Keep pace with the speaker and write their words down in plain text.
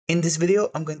In this video,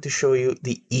 I'm going to show you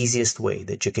the easiest way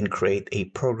that you can create a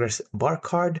progress bar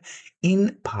card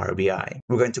in Power BI.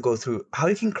 We're going to go through how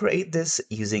you can create this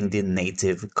using the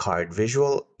native card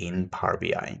visual in Power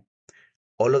BI.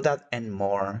 All of that and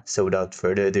more. So without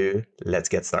further ado, let's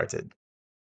get started.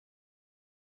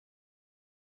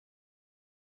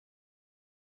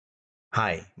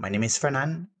 Hi, my name is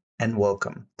Fernan, and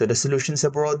welcome to the Solutions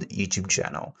Abroad YouTube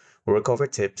channel, where we cover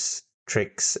tips,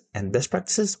 tricks, and best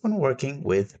practices when working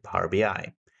with Power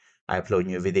BI. I upload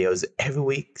new videos every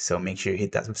week, so make sure you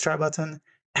hit that subscribe button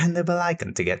and the bell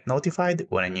icon to get notified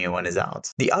when a new one is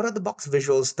out. The out-of-the-box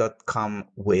visuals that come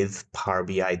with Power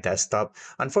BI Desktop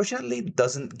unfortunately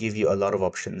doesn't give you a lot of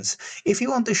options. If you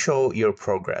want to show your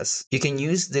progress, you can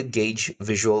use the gauge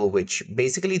visual, which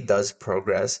basically does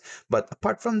progress, but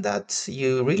apart from that,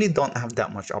 you really don't have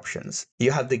that much options.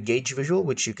 You have the gauge visual,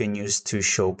 which you can use to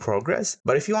show progress,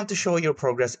 but if you want to show your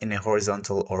progress in a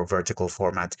horizontal or vertical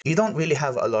format, you don't really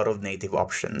have a lot of native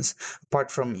options, apart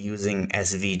from using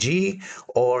SVG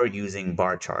or using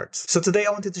bar charts. So today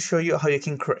I wanted to show you how you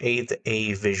can create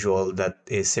a visual that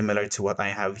is similar to what I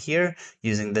have here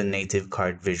using the native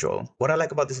card visual. What I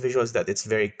like about this visual is that it's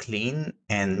very clean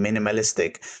and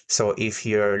minimalistic. So if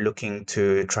you're looking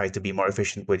to try to be more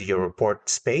efficient with your report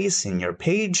space in your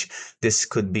page, this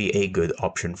could be a good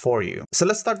option for you. So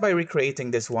let's start by recreating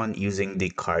this one using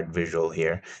the card visual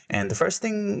here. And the first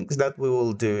thing that we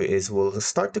will do is we'll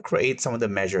start to create some of the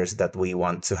measures that we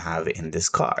want to have in this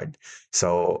card.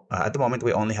 So at the moment,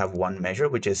 we only have one measure,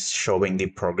 which is showing the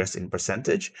progress in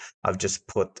percentage. I've just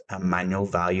put a manual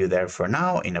value there for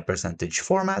now in a percentage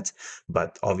format,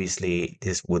 but obviously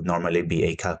this would normally be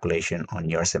a calculation on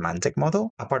your semantic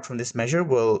model. Apart from this measure,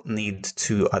 we'll need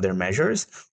two other measures.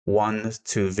 One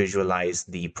to visualize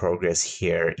the progress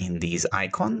here in these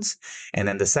icons. And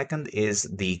then the second is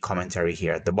the commentary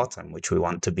here at the bottom, which we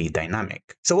want to be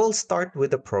dynamic. So we'll start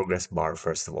with the progress bar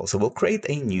first of all. So we'll create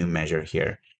a new measure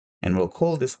here, and we'll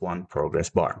call this one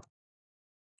progress bar.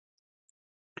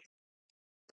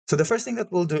 So the first thing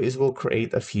that we'll do is we'll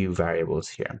create a few variables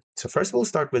here. So first we'll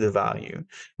start with a value,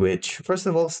 which first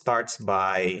of all starts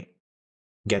by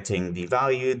getting the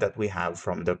value that we have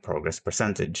from the progress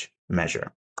percentage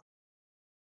measure.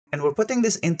 And we're putting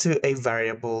this into a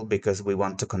variable because we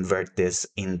want to convert this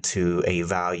into a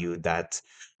value that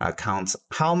counts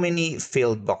how many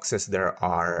filled boxes there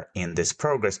are in this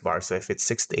progress bar. So if it's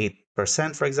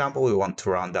 68%, for example, we want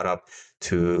to round that up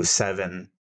to 7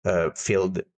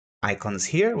 filled icons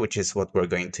here, which is what we're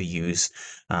going to use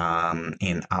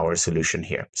in our solution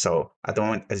here. So at the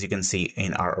moment, as you can see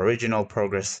in our original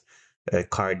progress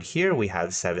card here, we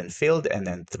have 7 filled and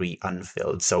then 3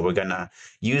 unfilled. So we're gonna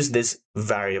use this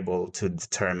variable to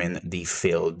determine the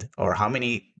filled, or how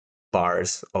many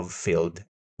bars of filled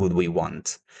would we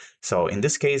want. So in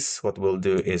this case, what we'll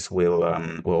do is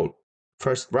we'll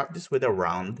first wrap this with a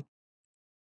round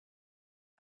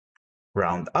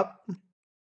up.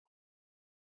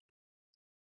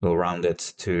 We'll round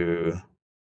it to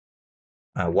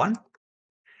 1,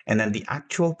 and then the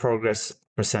actual progress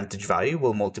percentage value,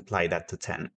 will multiply that to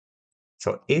 10.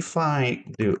 So if I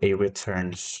do a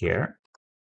return here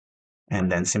and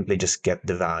then simply just get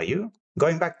the value,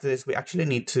 going back to this, we actually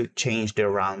need to change the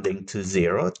rounding to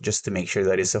 0 just to make sure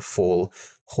that it's a full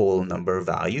whole number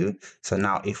value. So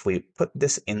now if we put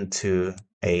this into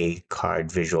a card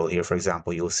visual here, for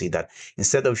example, you'll see that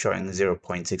instead of showing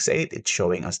 0.68, it's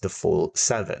showing us the full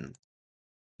 7.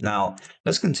 Now,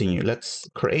 let's continue. Let's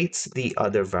create the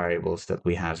other variables that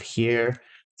we have here.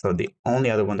 So the only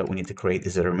other one that we need to create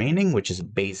is the remaining, which is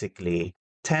basically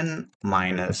 10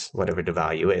 minus whatever the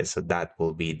value is. So that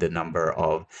will be the number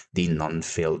of the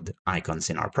non-filled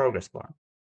icons in our progress bar.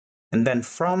 And then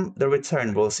from the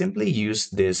return, we'll simply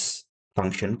use this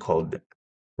function called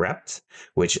rept,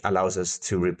 which allows us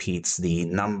to repeat the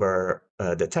number,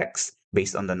 the text,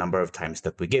 based on the number of times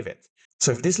that we give it.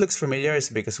 So if this looks familiar,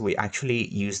 it's because we actually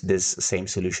used this same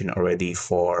solution already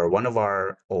for one of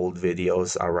our old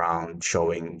videos around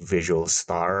showing visual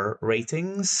star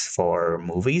ratings for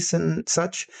movies and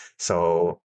such.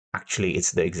 So actually,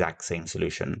 it's the exact same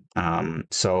solution.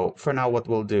 So for now, what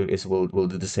we'll do is we'll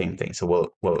do the same thing. So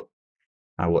we'll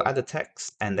add the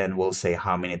text, and then we'll say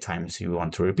how many times you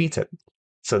want to repeat it.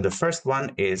 So the first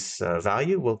one is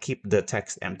value. We'll keep the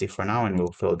text empty for now, and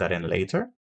we'll fill that in later.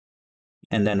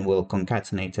 And then we'll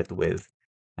concatenate it with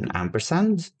an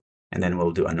ampersand, and then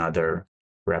we'll do another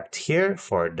rept here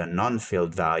for the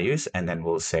non-filled values, and then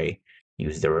we'll say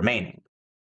use the remaining.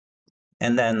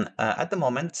 And then at the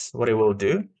moment, what it will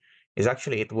do is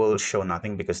actually it will show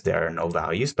nothing because there are no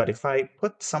values. But if I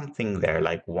put something there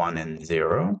like 1 and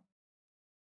 0,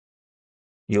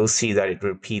 you'll see that it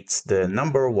repeats the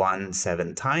number 1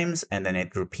 7 times, and then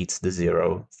it repeats the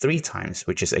 0 3 times,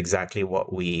 which is exactly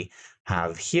what we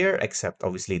have here, except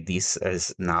obviously this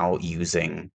is now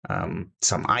using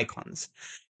some icons.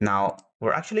 Now,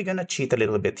 we're actually going to cheat a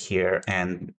little bit here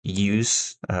and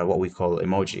use what we call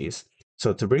emojis.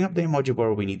 So to bring up the emoji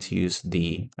board, we need to use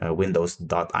the Windows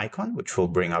dot icon, which will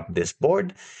bring up this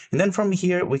board. And then from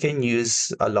here, we can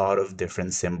use a lot of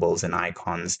different symbols and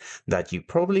icons that you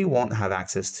probably won't have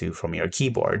access to from your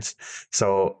keyboards.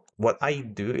 So what I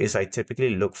do is I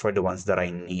typically look for the ones that I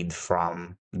need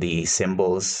from the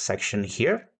symbols section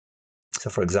here. So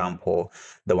for example,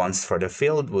 the ones for the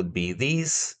field would be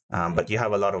these, but you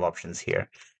have a lot of options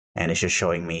here. And it's just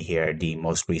showing me here the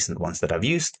most recent ones that I've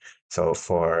used. So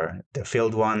for the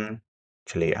field one,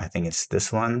 actually, I think it's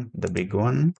this one, the big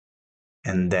one.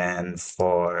 And then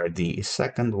for the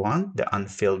second one, the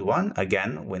unfilled one,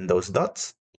 again, Windows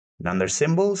dots. And under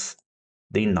symbols,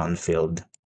 the non-filled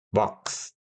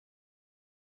box.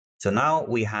 So now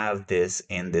we have this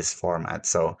in this format.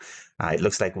 So it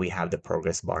looks like we have the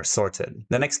progress bar sorted.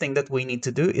 The next thing that we need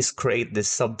to do is create this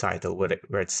subtitle where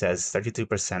it says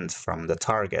 32% from the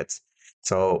target.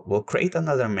 So we'll create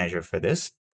another measure for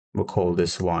this. We'll call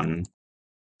this one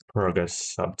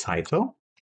progress subtitle.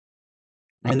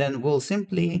 And then we'll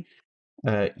simply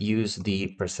use the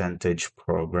percentage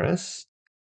progress.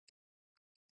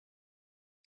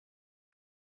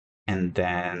 And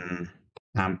then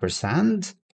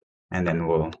ampersand. And then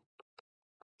we'll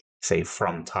say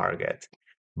from target.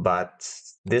 But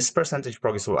this percentage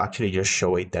progress will actually just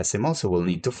show a decimal. So we'll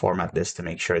need to format this to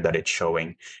make sure that it's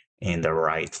showing in the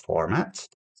right format.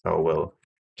 So we'll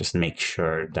just make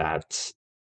sure that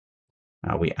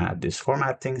we add this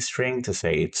formatting string to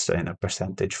say it's in a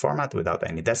percentage format without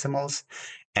any decimals.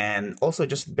 And also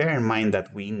just bear in mind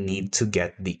that we need to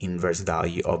get the inverse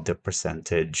value of the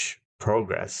percentage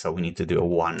progress. So we need to do a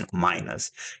 1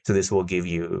 minus. So this will give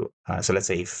you, so let's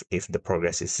say if the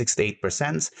progress is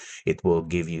 68%, it will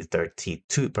give you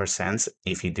 32%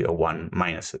 if you do a 1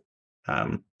 minus.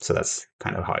 So that's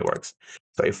kind of how it works.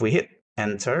 So if we hit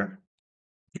enter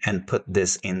and put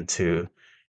this into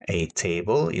a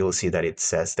table, you'll see that it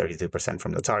says 32%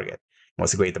 from the target.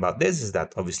 What's great about this is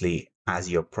that obviously as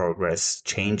your progress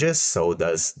changes, so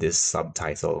does this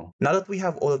subtitle. Now that we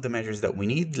have all of the measures that we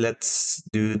need, let's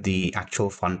do the actual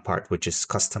fun part, which is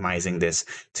customizing this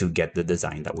to get the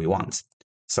design that we want.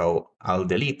 So I'll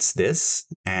delete this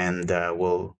and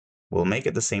we'll make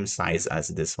it the same size as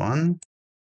this one.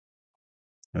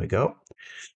 There we go.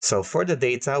 So for the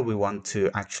data, we want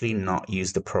to actually not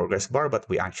use the progress bar, but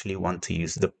we actually want to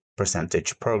use the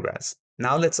percentage progress.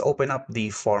 Now let's open up the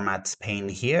format pane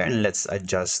here and let's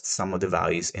adjust some of the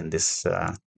values in this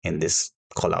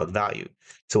callout value.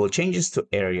 So we'll change this to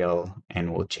Arial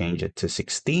and we'll change it to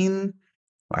 16.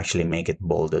 We'll actually make it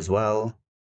bold as well.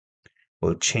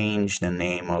 We'll change the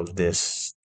name of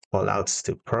this callouts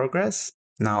to progress.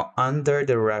 Now under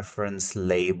the reference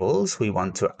labels, we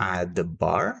want to add the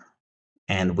bar.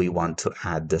 And we want to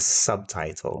add the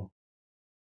subtitle,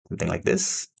 something like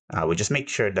this. We just make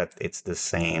sure that it's the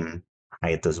same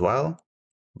height as well.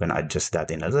 We're going to adjust that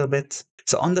in a little bit.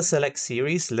 So on the select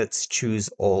series, let's choose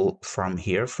all from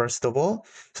here, first of all,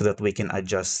 so that we can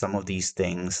adjust some of these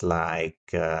things like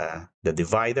the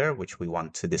divider, which we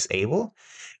want to disable.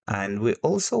 And we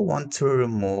also want to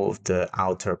remove the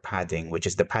outer padding, which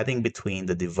is the padding between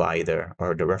the divider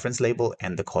or the reference label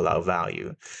and the callout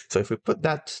value. So if we put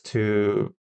that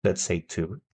to, let's say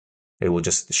 2, it will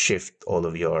just shift all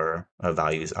of your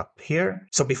values up here.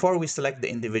 So before we select the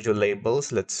individual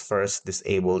labels, let's first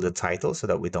disable the title so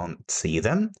that we don't see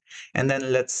them. And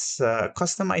then let's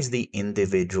customize the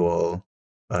individual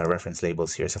reference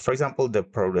labels here. So for example, the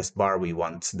progress bar, we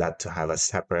want that to have a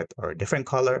separate or different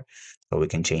color. So we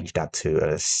can change that to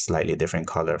a slightly different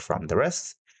color from the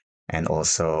rest. And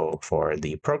also for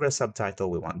the progress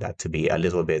subtitle, we want that to be a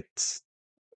little bit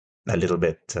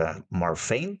more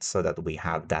faint so that we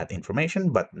have that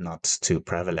information, but not too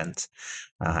prevalent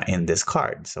in this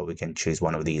card. So we can choose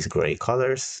one of these gray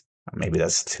colors. Maybe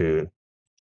that's too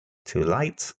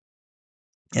light.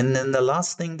 And then the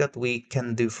last thing that we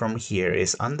can do from here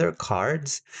is under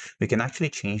cards, we can actually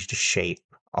change the shape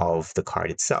of the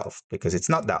card itself because it's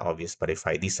not that obvious. But if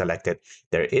I deselect it,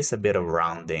 there is a bit of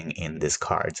rounding in this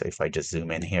card. So if I just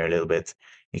zoom in here a little bit,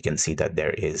 you can see that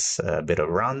there is a bit of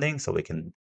rounding. So we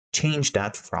can change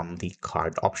that from the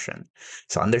card option.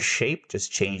 So under shape,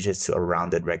 just change this to a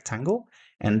rounded rectangle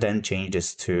and then change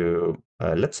this to,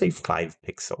 let's say 5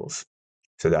 pixels.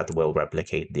 So that will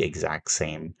replicate the exact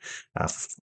same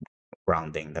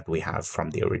rounding that we have from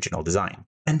the original design.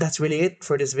 And that's really it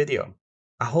for this video.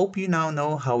 I hope you now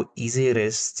know how easy it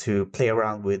is to play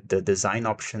around with the design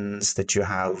options that you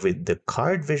have with the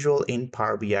card visual in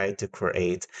Power BI to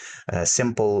create a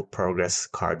simple progress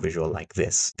card visual like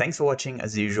this. Thanks for watching.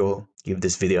 As usual, give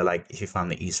this video a like if you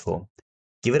found it useful.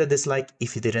 Give it a dislike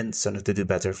if you didn't, so to do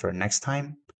better for next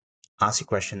time. Ask your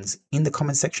questions in the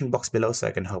comment section box below so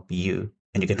I can help you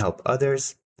and you can help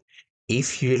others.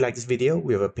 If you like this video,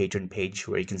 we have a Patreon page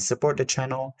where you can support the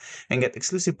channel and get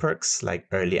exclusive perks like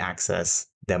early access,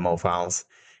 demo files,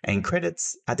 and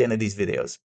credits at the end of these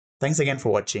videos. Thanks again for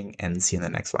watching and see you in the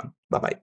next one. Bye bye.